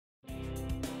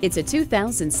It's a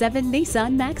 2007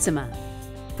 Nissan Maxima.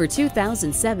 For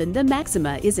 2007, the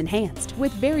Maxima is enhanced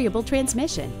with variable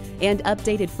transmission and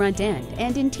updated front end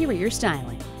and interior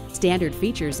styling. Standard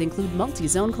features include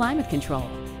multi-zone climate control,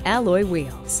 alloy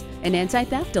wheels, an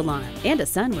anti-theft alarm, and a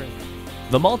sunroof.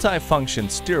 The multi-function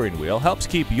steering wheel helps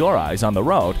keep your eyes on the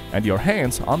road and your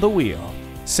hands on the wheel.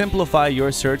 Simplify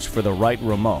your search for the right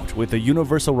remote with the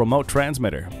universal remote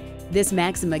transmitter. This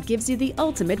Maxima gives you the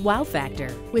ultimate wow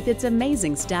factor with its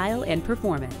amazing style and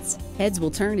performance. Heads will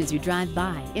turn as you drive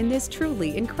by in this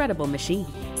truly incredible machine.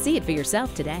 See it for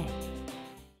yourself today.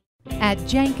 At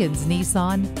Jenkins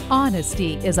Nissan,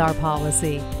 honesty is our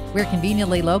policy. We're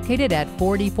conveniently located at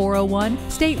 4401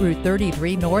 State Route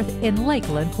 33 North in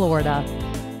Lakeland, Florida.